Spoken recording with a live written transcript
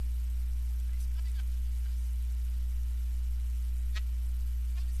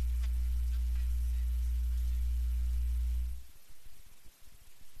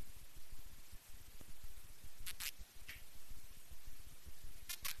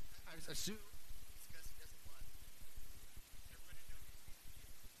assume it's because he doesn't want everybody to know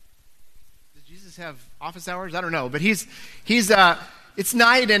he's Jesus. Does Jesus have office hours? I don't know, but it's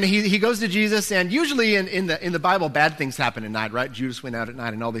night, and he goes to Jesus, and usually in the Bible, bad things happen at night, right? Judas went out at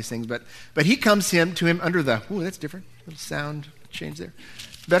night and all these things, but he comes to him under the, ooh, that's different, little sound change there.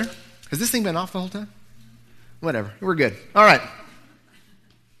 Better? Has this thing been off the whole time? Whatever, we're good. All right.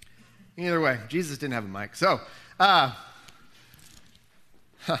 Either way, Jesus didn't have a mic, so,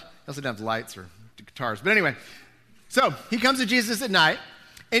 he also didn't have lights or guitars, but anyway, so he comes to Jesus at night.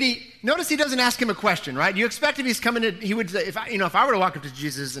 And notice he doesn't ask him a question, right? You expect if he's coming to, he would say, if I were to walk up to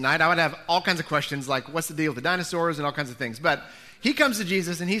Jesus tonight, I would have all kinds of questions like, what's the deal with the dinosaurs and all kinds of things. But he comes to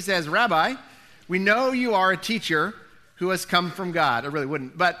Jesus and he says, Rabbi, we know you are a teacher who has come from God. I really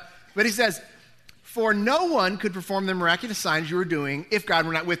wouldn't. But he says, for no one could perform the miraculous signs you were doing if God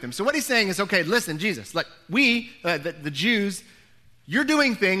were not with him. So what he's saying is, okay, listen, Jesus, like the Jews, you're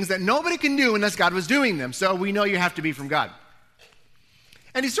doing things that nobody can do unless God was doing them. So we know you have to be from God.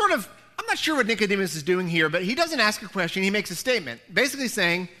 And he's sort of, I'm not sure what Nicodemus is doing here, but he doesn't ask a question. He makes a statement, basically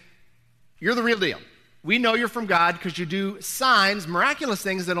saying, you're the real deal. We know you're from God because you do signs, miraculous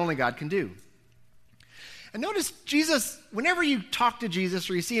things that only God can do. And notice Jesus, whenever you talk to Jesus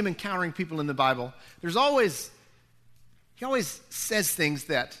or you see him encountering people in the Bible, he always says things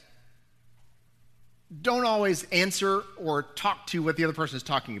that don't always answer or talk to what the other person is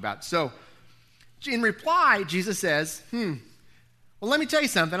talking about. So in reply, Jesus says, well, let me tell you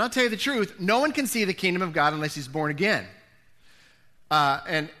something. I'll tell you the truth. No one can see the kingdom of God unless he's born again.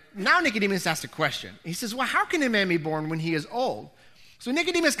 And now Nicodemus asks a question. He says, well, how can a man be born when he is old? So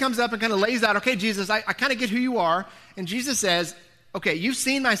Nicodemus comes up and kind of lays out, okay, Jesus, I kind of get who you are. And Jesus says, okay, you've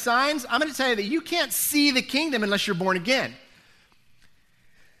seen my signs. I'm going to tell you that you can't see the kingdom unless you're born again.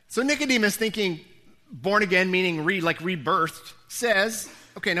 So Nicodemus, thinking born again, meaning rebirthed, says,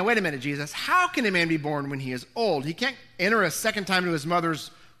 okay, now wait a minute, Jesus. How can a man be born when he is old? He can't enter a second time to his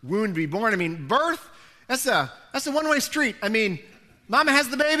mother's womb to be born. I mean, birth, that's a one-way street. I mean, mama has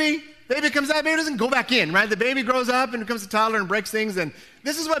the baby comes out, baby doesn't go back in, right? The baby grows up and becomes a toddler and breaks things, and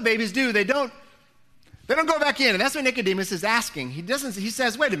this is what babies do. They don't go back in, and that's what Nicodemus is asking. He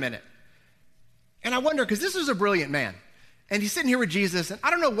says, wait a minute. And I wonder, because this was a brilliant man, and he's sitting here with Jesus, and I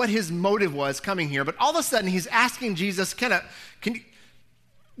don't know what his motive was coming here, but all of a sudden he's asking Jesus, can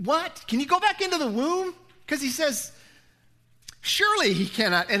you go back into the womb? Because he says, surely he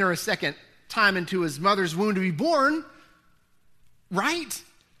cannot enter a second time into his mother's womb to be born, right?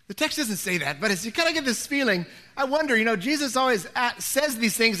 The text doesn't say that, but as you kind of get this feeling, I wonder, Jesus always says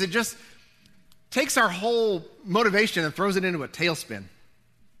these things that just takes our whole motivation and throws it into a tailspin.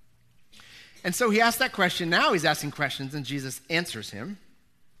 And so he asked that question. Now he's asking questions, and Jesus answers him.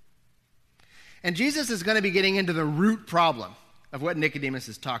 And Jesus is going to be getting into the root problem of what Nicodemus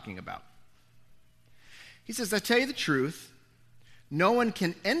is talking about. He says, I tell you the truth, no one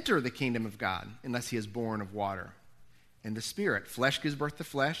can enter the kingdom of God unless he is born of water and the Spirit. Flesh gives birth to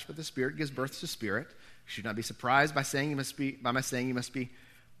flesh, but the Spirit gives birth to spirit. You should not be surprised by my saying you must be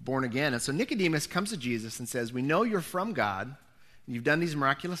born again. And so Nicodemus comes to Jesus and says, we know you're from God, and you've done these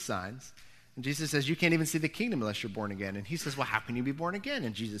miraculous signs. And Jesus says, you can't even see the kingdom unless you're born again. And he says, well, how can you be born again?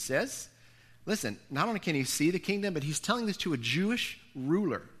 And Jesus says, listen, not only can he see the kingdom, but he's telling this to a Jewish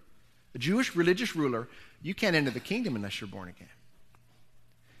ruler, a Jewish religious ruler. You can't enter the kingdom unless you're born again.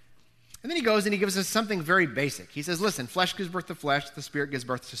 And then he goes and he gives us something very basic. He says, listen, flesh gives birth to flesh, the Spirit gives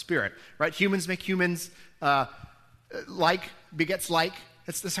birth to spirit, right? Humans make humans, like begets like.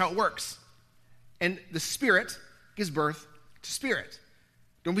 That's how it works. And the Spirit gives birth to spirit.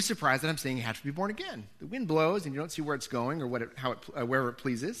 Don't be surprised that I'm saying you have to be born again. The wind blows and you don't see where it's going or wherever it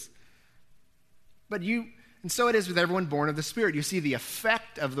pleases. And so it is with everyone born of the Spirit. You see the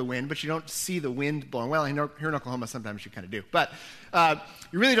effect of the wind, but you don't see the wind blowing. Well, here in Oklahoma, sometimes you kind of do. But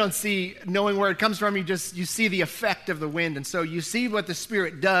you really don't see, knowing where it comes from, you see the effect of the wind. And so you see what the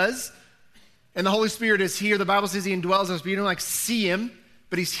Spirit does, and the Holy Spirit is here. The Bible says he indwells us, but you don't see him,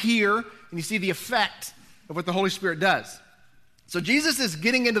 but he's here, and you see the effect of what the Holy Spirit does. So Jesus is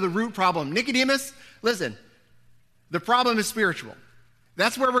getting into the root problem. Nicodemus, listen, the problem is spiritual.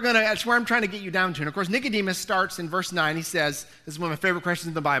 That's where I'm trying to get you down to. And of course, Nicodemus starts in verse 9. He says, this is one of my favorite questions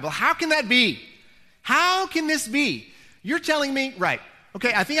in the Bible. How can that be? How can this be? You're telling me, right,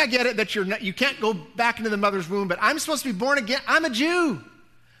 okay, I think I get it that you can't go back into the mother's womb, but I'm supposed to be born again. I'm a Jew.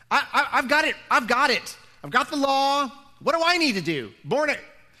 I've got it. I've got the law. What do I need to do? What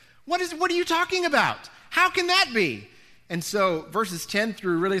are you talking about? How can that be? And so verses 10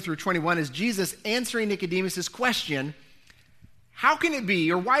 through 21 is Jesus answering Nicodemus' question. How can it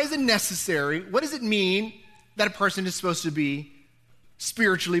be, or why is it necessary? What does it mean that a person is supposed to be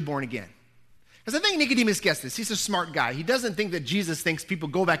spiritually born again? Because I think Nicodemus gets this. He's a smart guy. He doesn't think that Jesus thinks people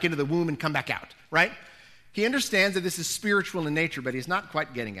go back into the womb and come back out, right? He understands that this is spiritual in nature, but he's not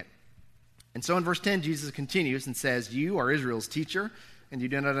quite getting it. And so in verse 10, Jesus continues and says, you are Israel's teacher, and you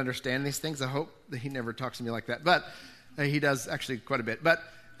do not understand these things. I hope that he never talks to me like that, but he does actually quite a bit. But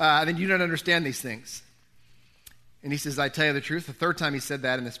then you don't understand these things. And he says, I tell you the truth. The third time he said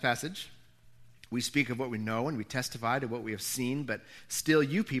that in this passage. We speak of what we know and we testify to what we have seen, but still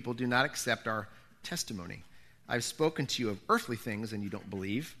you people do not accept our testimony. I've spoken to you of earthly things and you don't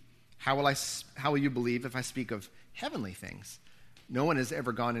believe. How will you believe if I speak of heavenly things? No one has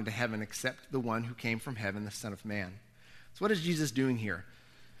ever gone into heaven except the one who came from heaven, the Son of Man. So what is Jesus doing here?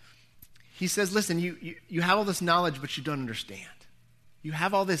 He says, listen, you have all this knowledge, but you don't understand. You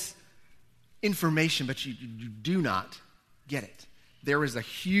have all this information, but you do not get it. There is a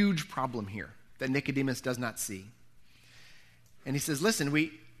huge problem here that Nicodemus does not see. And he says, listen,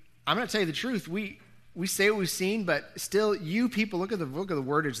 I'm going to tell you the truth. We say what we've seen, but still you people, look at the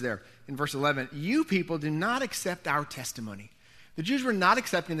wordage there in verse 11. You people do not accept our testimony. The Jews were not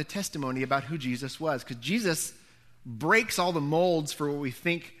accepting the testimony about who Jesus was, because Jesus breaks all the molds for what we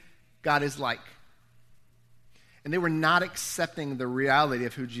think God is like. And they were not accepting the reality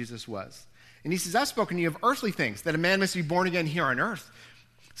of who Jesus was. And he says, I've spoken to you of earthly things, that a man must be born again here on earth.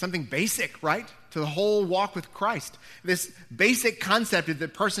 Something basic, right? To the whole walk with Christ. This basic concept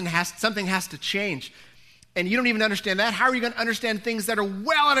that something has to change. And you don't even understand that. How are you going to understand things that are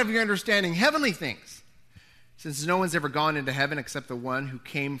well out of your understanding? Heavenly things. Since no one's ever gone into heaven except the one who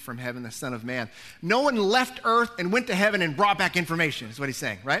came from heaven, the Son of Man. No one left earth and went to heaven and brought back information, is what he's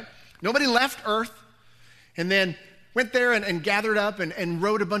saying, right? Nobody left earth and then went there and gathered up and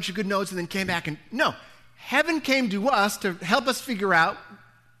wrote a bunch of good notes and then came back. No, heaven came to us to help us figure out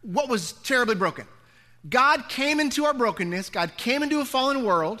what was terribly broken. God came into our brokenness. God came into a fallen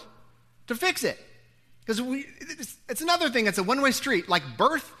world to fix it. Because it's another thing. It's a one-way street. Like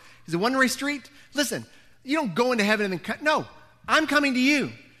birth is a one-way street. Listen, you don't go into heaven and then no, I'm coming to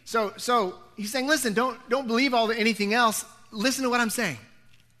you. So he's saying, listen, don't believe anything else. Listen to what I'm saying.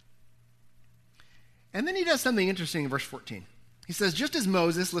 And then he does something interesting in verse 14. He says, just as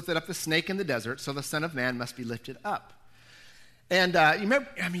Moses lifted up the snake in the desert, so the Son of Man must be lifted up. And you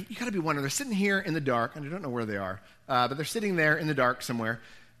got to be wondering, they're sitting here in the dark, and I don't know where they are, but they're sitting there in the dark somewhere.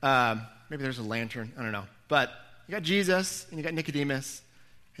 Maybe there's a lantern, I don't know. But you got Jesus, and you got Nicodemus,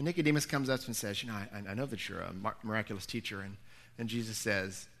 and Nicodemus comes up and says, I know that you're a miraculous teacher, and Jesus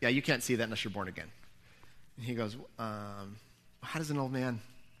says, yeah, you can't see that unless you're born again. And he goes, how does an old man,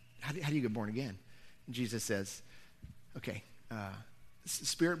 how do you get born again? And Jesus says, okay, the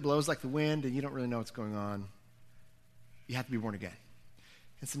Spirit blows like the wind, and you don't really know what's going on. You have to be born again.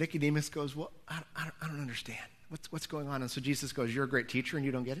 And so Nicodemus goes, well, I don't understand. What's going on? And so Jesus goes, you're a great teacher and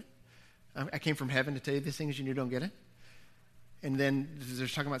you don't get it? I came from heaven to tell you these things and you don't get it? And then they're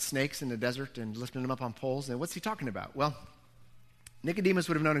talking about snakes in the desert and lifting them up on poles. And what's he talking about? Well, Nicodemus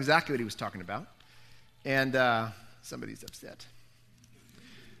would have known exactly what he was talking about. And somebody's upset.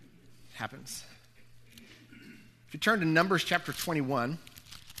 It happens. If you turn to Numbers chapter 21,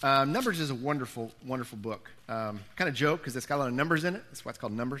 Numbers is a wonderful, wonderful book. Kind of joke because it's got a lot of numbers in it. That's why it's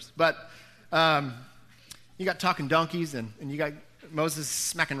called Numbers. But you got talking donkeys and you got Moses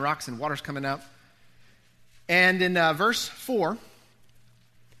smacking rocks and water's coming out. And in verse 4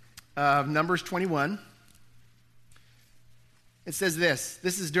 of Numbers 21, it says this.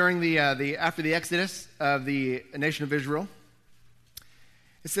 This is during after the exodus of the nation of Israel.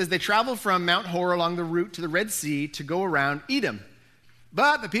 It says, they traveled from Mount Hor along the route to the Red Sea to go around Edom.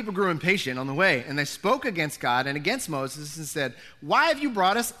 But the people grew impatient on the way, and they spoke against God and against Moses and said, why have you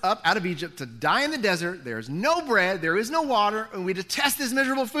brought us up out of Egypt to die in the desert? There is no bread, there is no water, and we detest this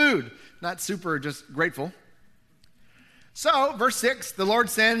miserable food. Not super just grateful. So, verse 6, the Lord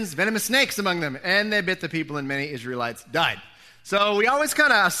sends venomous snakes among them, and they bit the people, and many Israelites died. So we always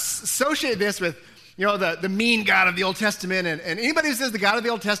kind of associate this with the mean God of the Old Testament, and anybody who says the God of the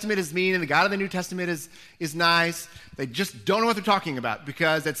Old Testament is mean and the God of the New Testament is nice, they just don't know what they're talking about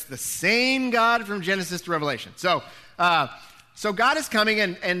because it's the same God from Genesis to Revelation. So God is coming,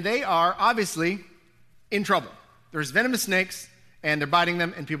 and they are obviously in trouble. There's venomous snakes, and they're biting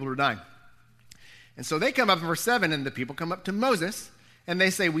them, and people are dying. And so they come up in verse 7, and the people come up to Moses, and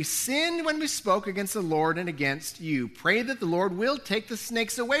they say, we sinned when we spoke against the Lord and against you. Pray that the Lord will take the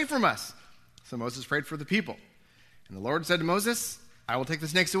snakes away from us. So Moses prayed for the people. And the Lord said to Moses, I will take the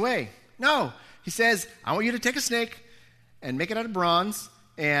snakes away. No, he says, I want you to take a snake and make it out of bronze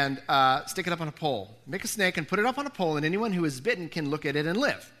and stick it up on a pole. Make a snake and put it up on a pole, and anyone who is bitten can look at it and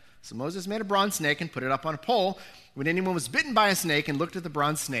live. So Moses made a bronze snake and put it up on a pole. When anyone was bitten by a snake and looked at the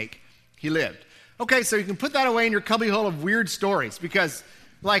bronze snake, he lived. Okay, so you can put that away in your cubbyhole of weird stories because,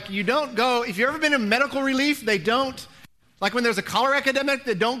 like, you don't go, if you've ever been in medical relief, they don't, like when there's a cholera epidemic,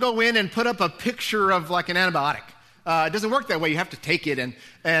 they don't go in and put up a picture of like an antibiotic. It doesn't work that way. You have to take it.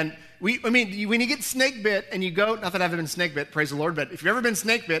 When you get snake bit and you go, not that I've ever been snake bit, praise the Lord, but if you've ever been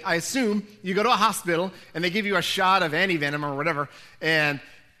snake bit, I assume you go to a hospital and they give you a shot of antivenom or whatever, and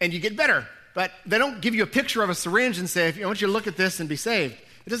you get better. But they don't give you a picture of a syringe and say, I want you to look at this and be saved.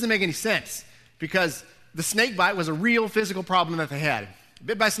 It doesn't make any sense because the snake bite was a real physical problem that they had.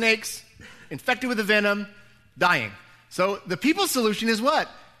 Bit by snakes, infected with the venom, dying. So the people's solution is what?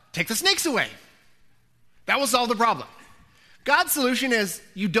 Take the snakes away. That will solve the problem. God's solution is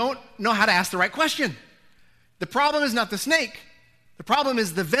you don't know how to ask the right question. The problem is not the snake. The problem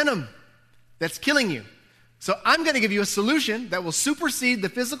is the venom that's killing you. So I'm going to give you a solution that will supersede the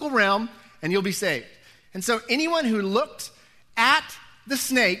physical realm and you'll be saved. And so anyone who looked at the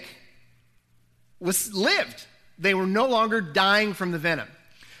snake lived. They were no longer dying from the venom.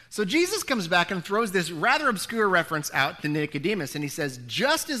 So Jesus comes back and throws this rather obscure reference out to Nicodemus, and he says,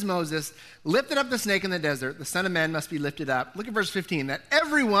 just as Moses lifted up the snake in the desert, the Son of Man must be lifted up. Look at verse 15, that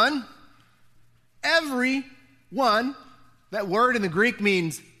everyone, that word in the Greek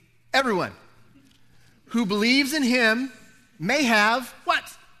means everyone, who believes in him may have what?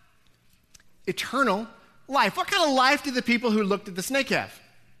 Eternal life. What kind of life did the people who looked at the snake have?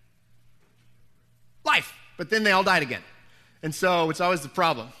 Life. But then they all died again. And so it's always the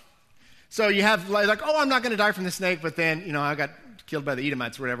problem. So you have like, I'm not going to die from the snake, but then, I got killed by the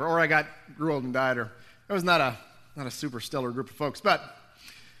Edomites or whatever, or I grew old and died, or it was not a super stellar group of folks, but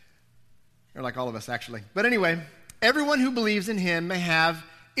they're like all of us actually. But anyway, everyone who believes in him may have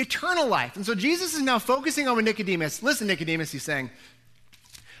eternal life. And so Jesus is now focusing on Nicodemus. Listen, Nicodemus, he's saying,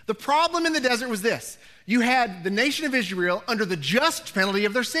 the problem in the desert was this. You had the nation of Israel under the just penalty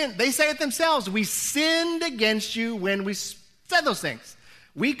of their sin. They say it themselves. We sinned against you when we said those things.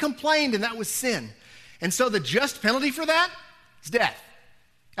 We complained, and that was sin. And so the just penalty for that is death.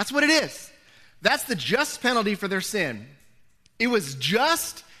 That's what it is. That's the just penalty for their sin. It was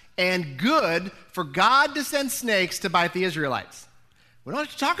just and good for God to send snakes to bite the Israelites. We don't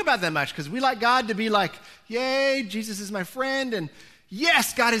have to talk about that much because we like God to be like, yay, Jesus is my friend, and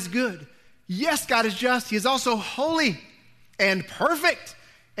yes, God is good. Yes, God is just. He is also holy and perfect.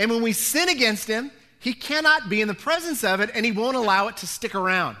 And when we sin against him, he cannot be in the presence of it, and he won't allow it to stick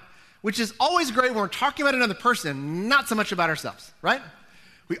around, which is always great when we're talking about another person, not so much about ourselves, right?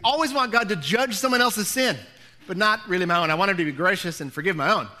 We always want God to judge someone else's sin, but not really my own. I want him to be gracious and forgive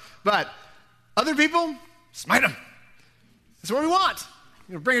my own. But other people, smite them. That's what we want.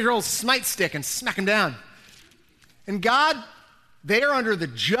 Bring your old smite stick and smack them down. And God, they are under the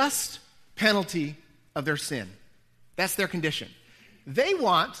just penalty of their sin. That's their condition. They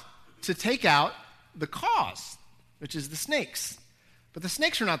want to take out the cause, which is the snakes. But the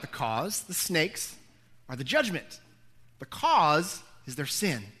snakes are not the cause. The snakes are the judgment. The cause is their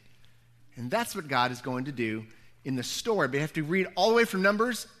sin. And that's what God is going to do in the story. But you have to read all the way from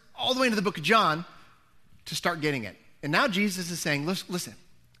Numbers, all the way into the book of John to start getting it. And now Jesus is saying, listen,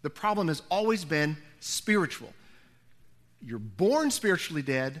 the problem has always been spiritual. You're born spiritually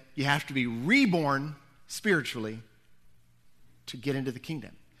dead. You have to be reborn spiritually to get into the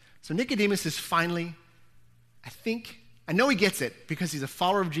kingdom. So Nicodemus is finally, I know he gets it because he's a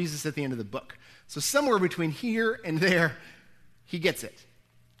follower of Jesus at the end of the book. So somewhere between here and there, he gets it.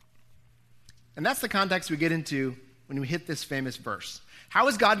 And that's the context we get into when we hit this famous verse. How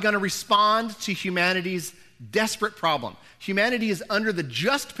is God going to respond to humanity's desperate problem? Humanity is under the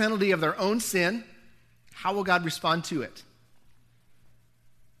just penalty of their own sin. How will God respond to it?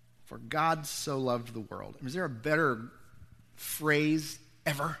 For God so loved the world. Is there a better phrase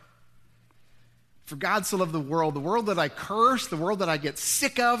ever? For God so loved the world that I curse, the world that I get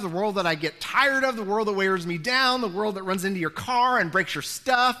sick of, the world that I get tired of, the world that wears me down, the world that runs into your car and breaks your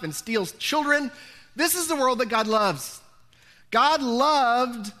stuff and steals children. This is the world that God loves. God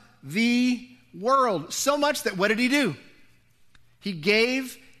loved the world so much that what did he do? He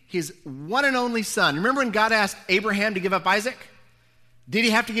gave his one and only son. Remember when God asked Abraham to give up Isaac? Did he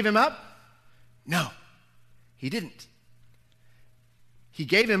have to give him up? No, he didn't. He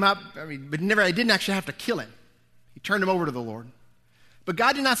gave him up, but he didn't actually have to kill him. He turned him over to the Lord. But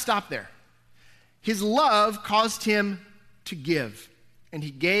God did not stop there. His love caused him to give, and he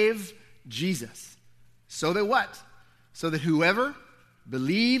gave Jesus. So that what? So that whoever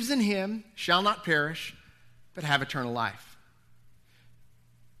believes in him shall not perish, but have eternal life.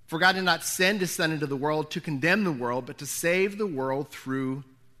 For God did not send his son into the world to condemn the world, but to save the world through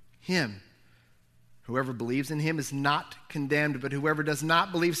him. Whoever believes in him is not condemned, but whoever does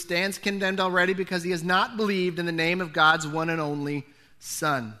not believe stands condemned already because he has not believed in the name of God's one and only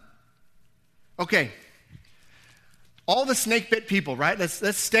Son. Okay, all the snake-bit people, right?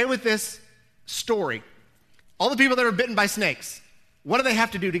 Let's stay with this story. All the people that are bitten by snakes, what do they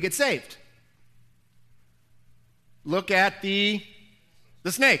have to do to get saved? Look at the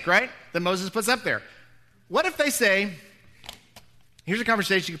snake, right? That Moses puts up there. What if they say, here's a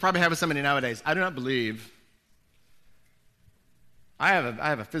conversation you could probably have with somebody nowadays. I do not believe. I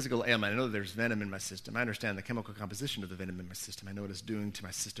have a physical ailment. I know that there's venom in my system. I understand the chemical composition of the venom in my system. I know what it's doing to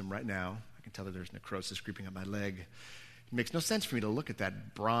my system right now. I can tell that there's necrosis creeping up my leg. It makes no sense for me to look at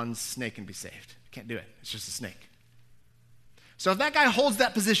that bronze snake and be saved. I can't do it. It's just a snake. So if that guy holds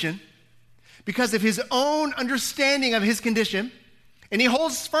that position because of his own understanding of his condition, and he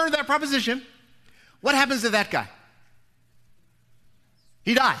holds firm to that proposition, what happens to that guy?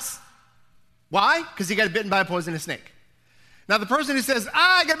 He dies. Why? Because he got bitten by a poisonous snake. Now, the person who says,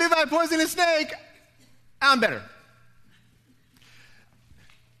 I got bitten by a poisonous snake, I'm better.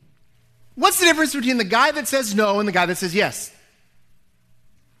 What's the difference between the guy that says no and the guy that says yes?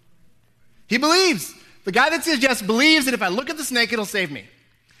 He believes. The guy that says yes believes that if I look at the snake, it'll save me.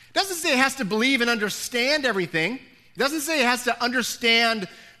 It doesn't say it has to believe and understand everything. It doesn't say it has to understand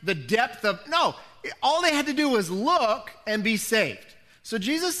the depth of, no. All they had to do was look and be saved. So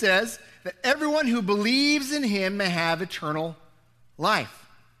Jesus says that everyone who believes in him may have eternal life.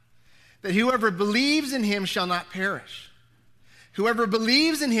 That whoever believes in him shall not perish. Whoever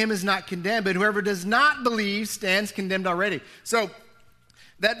believes in him is not condemned, but whoever does not believe stands condemned already. So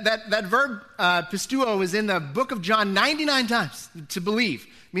that verb pistuo is in the book of John 99 times. To believe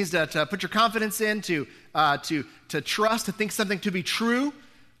it means to put your confidence in, to trust, to think something to be true,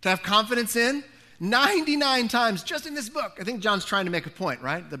 to have confidence in. 99 times just in this book. I think John's trying to make a point,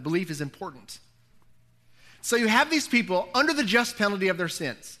 right? The belief is important. So you have these people under the just penalty of their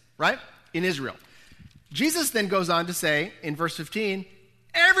sins, right? In Israel. Jesus then goes on to say in verse 15,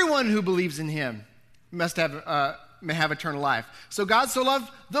 everyone who believes in him may have eternal life. So God so loved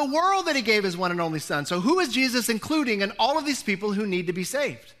the world that he gave his one and only Son. So who is Jesus including in all of these people who need to be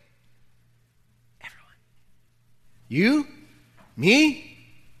saved? Everyone. You, me,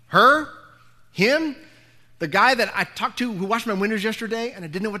 her, him, the guy that I talked to who washed my windows yesterday and I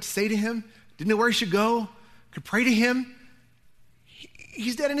didn't know what to say to him, didn't know where he should go, could pray to him.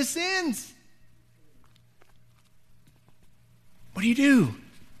 He's dead in his sins. What do you do?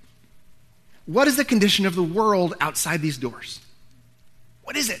 What is the condition of the world outside these doors?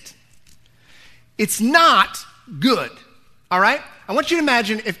 What is it? It's not good, all right? I want you to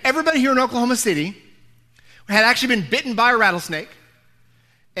imagine if everybody here in Oklahoma City had actually been bitten by a rattlesnake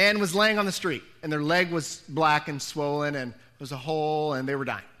and was laying on the street, and their leg was black and swollen, and there was a hole, and they were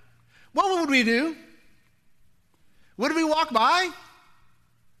dying. What would we do? Would we walk by?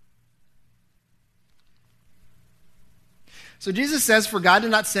 So Jesus says, for God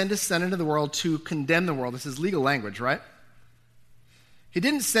did not send his Son into the world to condemn the world. This is legal language, right? He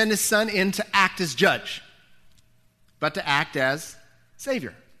didn't send his Son in to act as judge, but to act as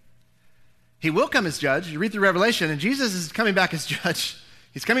Savior. He will come as judge. You read through Revelation, and Jesus is coming back as judge.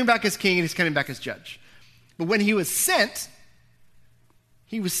 He's coming back as king, and he's coming back as judge. But when he was sent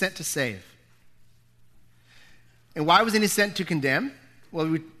to save. And why wasn't he sent to condemn? Well,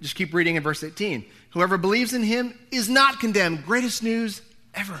 we just keep reading in verse 18. Whoever believes in him is not condemned. Greatest news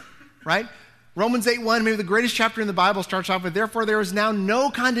ever, right? Romans 8:1, maybe the greatest chapter in the Bible, starts off with, therefore there is now no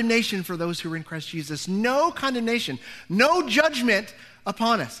condemnation for those who are in Christ Jesus. No condemnation, no judgment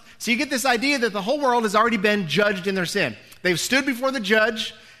upon us. So you get this idea that the whole world has already been judged in their sin. They've stood before the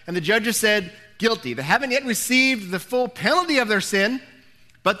judge, and the judge has said, guilty. They haven't yet received the full penalty of their sin,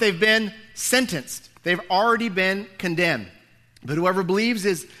 but they've been sentenced. They've already been condemned. But whoever believes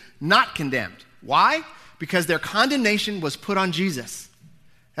is not condemned. Why? Because their condemnation was put on Jesus.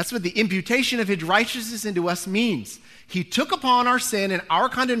 That's what the imputation of his righteousness into us means. He took upon our sin and our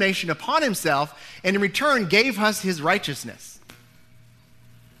condemnation upon himself, and in return gave us his righteousness.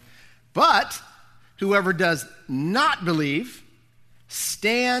 But whoever does not believe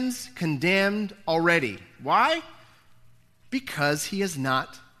stands condemned already. Why? Because he has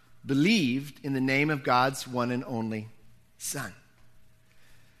not believed in the name of God's one and only Son.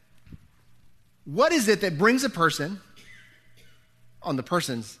 What is it that brings a person, on the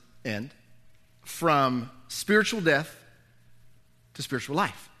person's end, from spiritual death to spiritual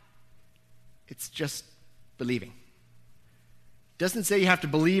life? It's just believing. Doesn't say you have to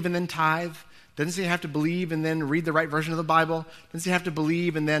believe and then tithe. Doesn't say you have to believe and then read the right version of the Bible. Doesn't say you have to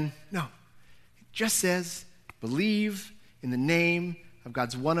believe and then, no. It just says believe in the name of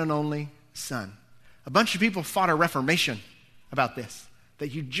God's one and only Son. A bunch of people fought a reformation about this, that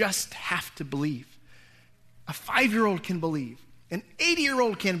you just have to believe. A 5-year-old can believe. An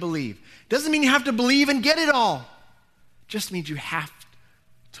 80-year-old can believe. Doesn't mean you have to believe and get it all. Just means you have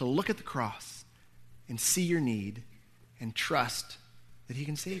to look at the cross and see your need and trust that he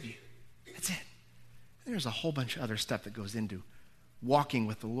can save you. That's it. There's a whole bunch of other stuff that goes into walking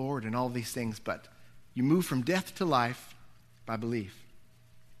with the Lord and all these things, but you move from death to life by belief.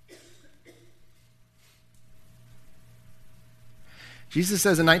 Jesus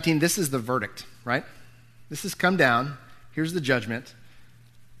says in 19, this is the verdict, right? This has come down. Here's the judgment.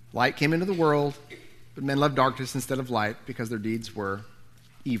 Light came into the world, but men loved darkness instead of light because their deeds were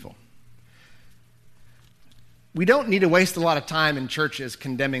evil. We don't need to waste a lot of time in churches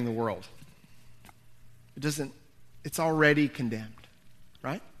condemning the world. It's already condemned,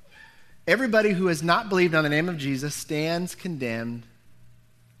 right? Everybody who has not believed on the name of Jesus stands condemned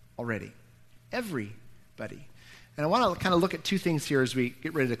already. Everybody. And I want to kind of look at two things here as we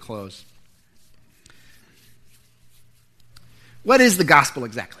get ready to close. What is the gospel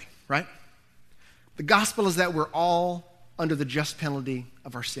exactly, right? The gospel is that we're all under the just penalty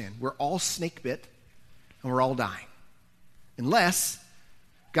of our sin. We're all snake bit, and we're all dying. Unless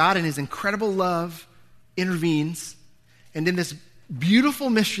God in his incredible love intervenes, and in this beautiful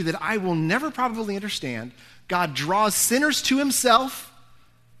mystery that I will never probably understand, God draws sinners to himself,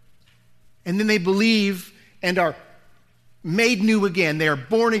 and then they believe and are made new again. They are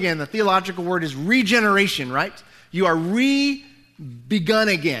born again. The theological word is regeneration, right? You are begun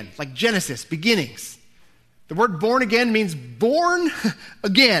again, like Genesis, beginnings. The word born again means born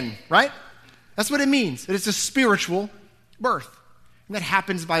again, right? That's what it means. It's a spiritual birth. And that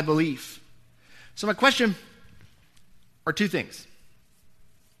happens by belief. So my question are two things.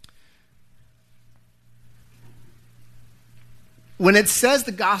 When it says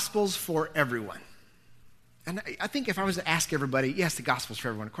the gospel's for everyone, and I think if I was to ask everybody, yes, the gospel's for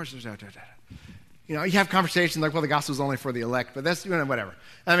everyone. Of course, there's you have conversations like, well, the gospel's only for the elect, but that's, whatever.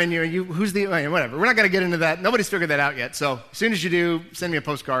 I mean, who's the, whatever. We're not going to get into that. Nobody's figured that out yet. So as soon as you do, send me a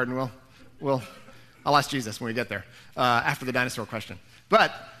postcard and I'll ask Jesus when we get there, after the dinosaur question.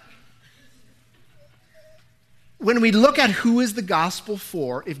 But when we look at who is the gospel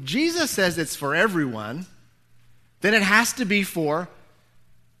for, if Jesus says it's for everyone, then it has to be for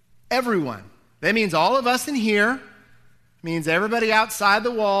everyone. That means all of us in here, means everybody outside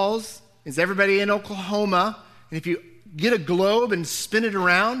the walls, means everybody in Oklahoma. And if you get a globe and spin it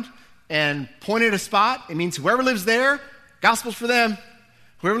around and point it at a spot, it means whoever lives there, gospel's for them.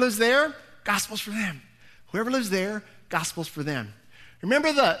 Whoever lives there, gospel's for them. Whoever lives there, gospel's for them.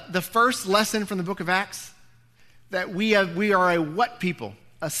 Remember the first lesson from the book of Acts? That we are a what people?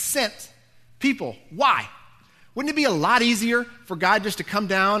 A sent people. Why? Wouldn't it be a lot easier for God just to come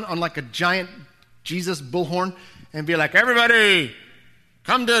down on like a giant Jesus bullhorn and be like, everybody,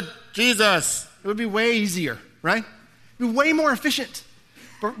 come to Jesus? It would be way easier, right? It would be way more efficient.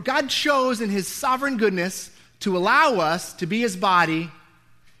 But God chose in his sovereign goodness to allow us to be his body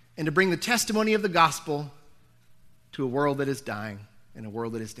and to bring the testimony of the gospel to a world that is dying and a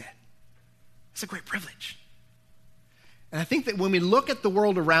world that is dead. It's a great privilege. And I think that when we look at the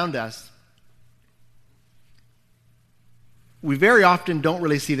world around us, we very often don't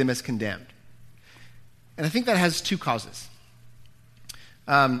really see them as condemned. And I think that has two causes.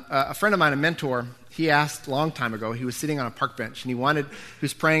 A friend of mine, a mentor, he asked a long time ago, he was sitting on a park bench, and he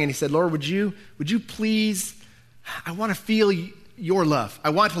was praying, and he said, Lord, would you please, I want to feel your love. I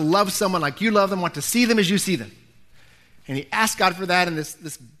want to love someone like you love them. I want to see them as you see them. And he asked God for that, and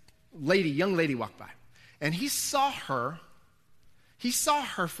this young lady walked by. And he saw her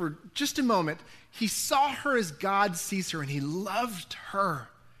for just a moment. He saw her as God sees her, and he loved her.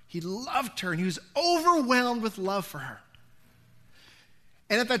 He loved her, and he was overwhelmed with love for her.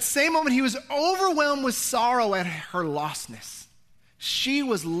 And at that same moment, he was overwhelmed with sorrow at her lostness. She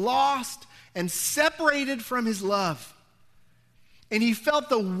was lost and separated from his love. And he felt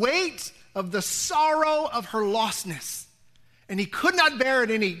the weight of the sorrow of her lostness. And he could not bear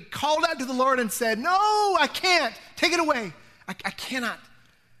it, and he called out to the Lord and said, no, I can't. Take it away. I cannot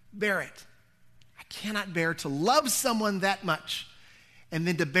bear it. I cannot bear to love someone that much and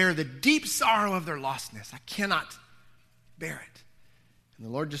then to bear the deep sorrow of their lostness. I cannot bear it. And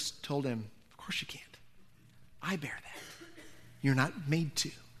the Lord just told him, of course you can't. I bear that. You're not made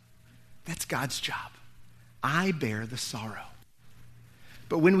to. That's God's job. I bear the sorrow.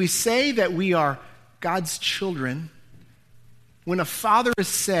 But when we say that we are God's children, when a father is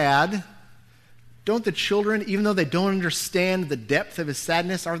sad, don't the children, even though they don't understand the depth of his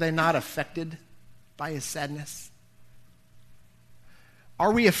sadness, are they not affected by his sadness?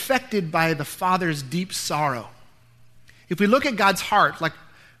 Are we affected by the Father's deep sorrow? If we look at God's heart, like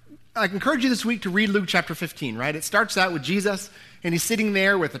I encourage you this week to read Luke chapter 15, right? It starts out with Jesus, and he's sitting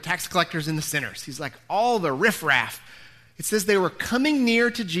there with the tax collectors and the sinners. He's like all the riffraff. It says they were coming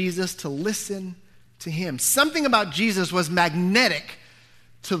near to Jesus to listen to him. Something about Jesus was magnetic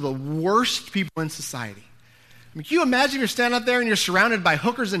to the worst people in society. I mean, can you imagine you're standing out there and you're surrounded by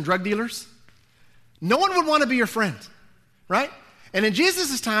hookers and drug dealers? No one would want to be your friend, right? And in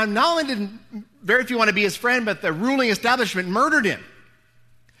Jesus' time, not only did very few want to be his friend, but the ruling establishment murdered him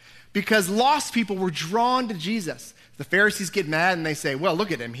because lost people were drawn to Jesus. The Pharisees get mad and they say, well, look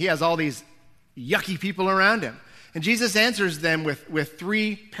at him. He has all these yucky people around him. And Jesus answers them with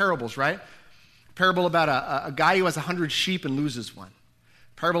three parables, right? A parable about a guy who has 100 sheep and loses one.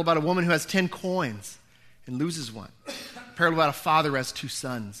 A parable about a woman who has 10 coins and loses one. A parable about a father who has 2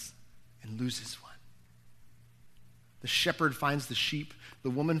 sons and loses one. The shepherd finds the sheep, the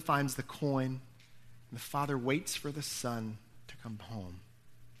woman finds the coin, and the father waits for the son to come home.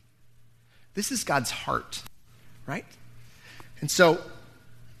 This is God's heart, right? And so,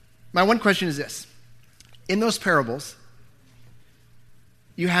 my one question is this. In those parables,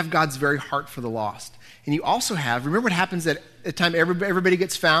 you have God's very heart for the lost. And you also have, remember what happens at the time everybody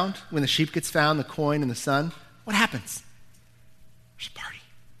gets found? When the sheep gets found, the coin and the son? What happens? There's a party.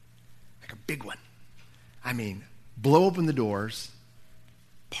 Like a big one. I mean, blow open the doors,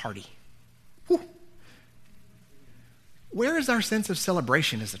 party. Whew. Where is our sense of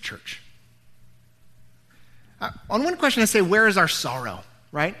celebration as a church? On one question I say, where is our sorrow,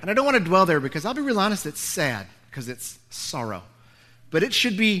 right? And I don't want to dwell there because I'll be real honest, it's sad because it's sorrow. But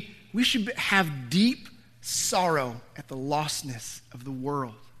we should have deep sorrow at the lostness of the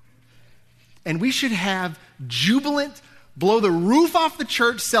world. And we should have jubilant, blow the roof off the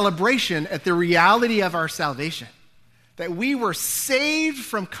church celebration at the reality of our salvation. That we were saved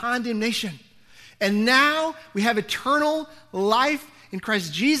from condemnation. And now we have eternal life in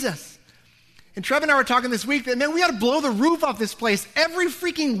Christ Jesus. And Trev and I were talking this week that, man, we ought to blow the roof off this place every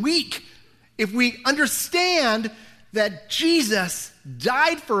freaking week if we understand that Jesus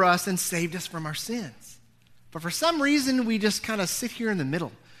died for us and saved us from our sins. But for some reason, we just kind of sit here in the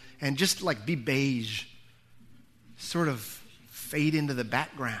middle and just like be beige, sort of fade into the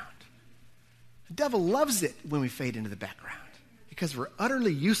background. The devil loves it when we fade into the background because we're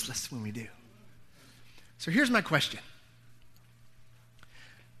utterly useless when we do. So here's my question.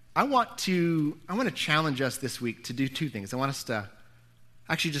 I want to challenge us this week to do 2 things. I want us to,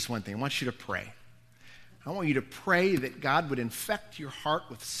 actually just one thing. I want you to pray. I want you to pray that God would infect your heart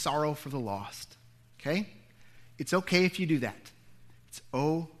with sorrow for the lost. Okay? It's okay if you do that. It's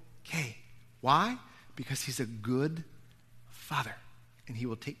okay. Why? Because he's a good Father, and he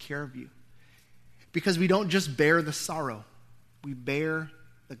will take care of you. Because we don't just bear the sorrow, we bear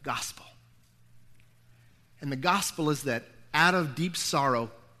the gospel. And the gospel is that out of deep sorrow,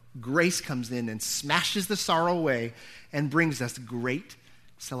 grace comes in and smashes the sorrow away and brings us great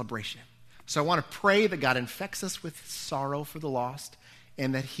celebration. So I want to pray that God infects us with sorrow for the lost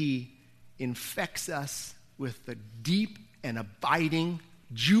and that he infects us with the deep and abiding,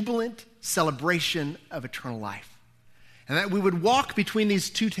 jubilant celebration of eternal life. And that we would walk between these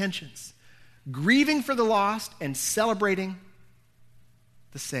 2 tensions, grieving for the lost and celebrating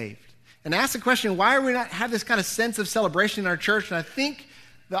the saved. And ask the question, why are we not have this kind of sense of celebration in our church? And I think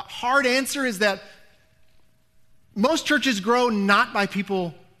the hard answer is that most churches grow not by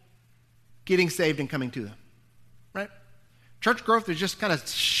people getting saved and coming to them, right? Church growth is just kind of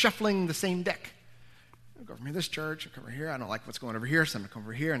shuffling the same deck. I'll go from here to this church, I'll come over here, I don't like what's going over here, so I'm going to come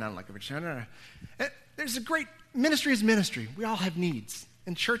over here, and I don't like it. There's a great, ministry is ministry. We all have needs,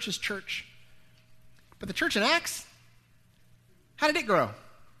 and church is church. But the church in Acts, how did it grow?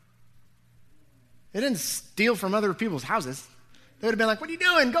 They didn't steal from other people's houses. They would have been like, what are you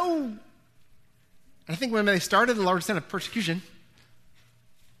doing? Go. And I think when they started, the Lord sent a persecution,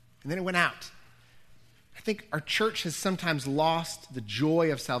 and then it went out. I think our church has sometimes lost the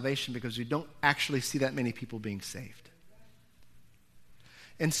joy of salvation because we don't actually see that many people being saved.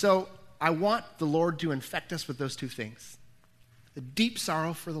 And so I want the Lord to infect us with those 2 things. The deep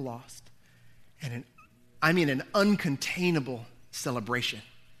sorrow for the lost and an uncontainable celebration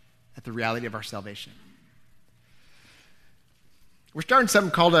at the reality of our salvation. We're starting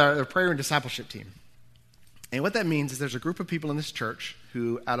something called a prayer and discipleship team. And what that means is there's a group of people in this church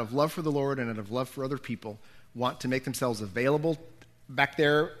who, out of love for the Lord and out of love for other people, want to make themselves available back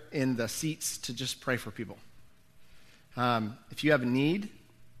there in the seats to just pray for people. If you have a need,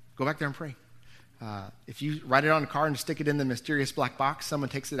 go back there and pray. If you write it on a card and stick it in the mysterious black box, someone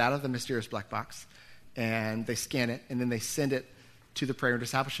takes it out of the mysterious black box, and they scan it, and then they send it to the prayer and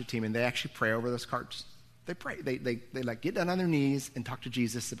discipleship team, and they actually pray over those cards. They pray. They like get down on their knees and talk to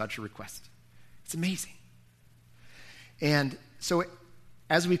Jesus about your request. It's amazing. And so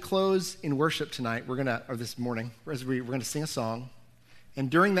as we close in worship tonight, or this morning, we're going to sing a song. And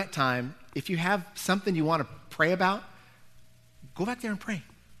during that time, if you have something you want to pray about, go back there and pray.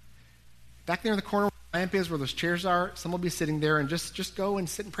 Back there in the corner where the lamp is, where those chairs are, someone will be sitting there, and just go and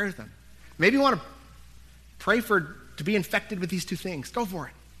sit and pray with them. Maybe you want to pray to be infected with these two things. Go for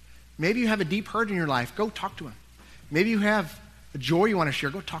it. Maybe you have a deep hurt in your life. Go talk to him. Maybe you have a joy you want to share.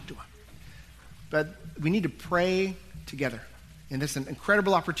 Go talk to him. But we need to pray together. And this is an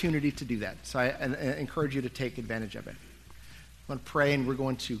incredible opportunity to do that. So I encourage you to take advantage of it. I'm going to pray, and we're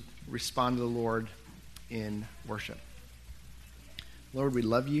going to respond to the Lord in worship. Lord, we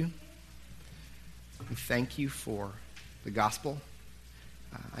love you. We thank you for the gospel.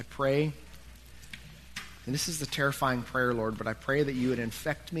 I pray, and this is the terrifying prayer, Lord, but I pray that you would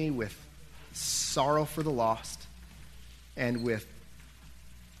infect me with sorrow for the lost and with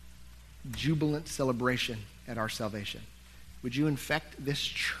jubilant celebration at our salvation. Would you infect this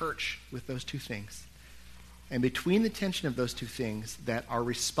church with those two things? And between the tension of those two things, that our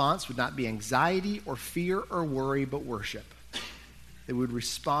response would not be anxiety or fear or worry, but worship. That we would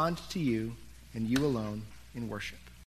respond to you and you alone in worship.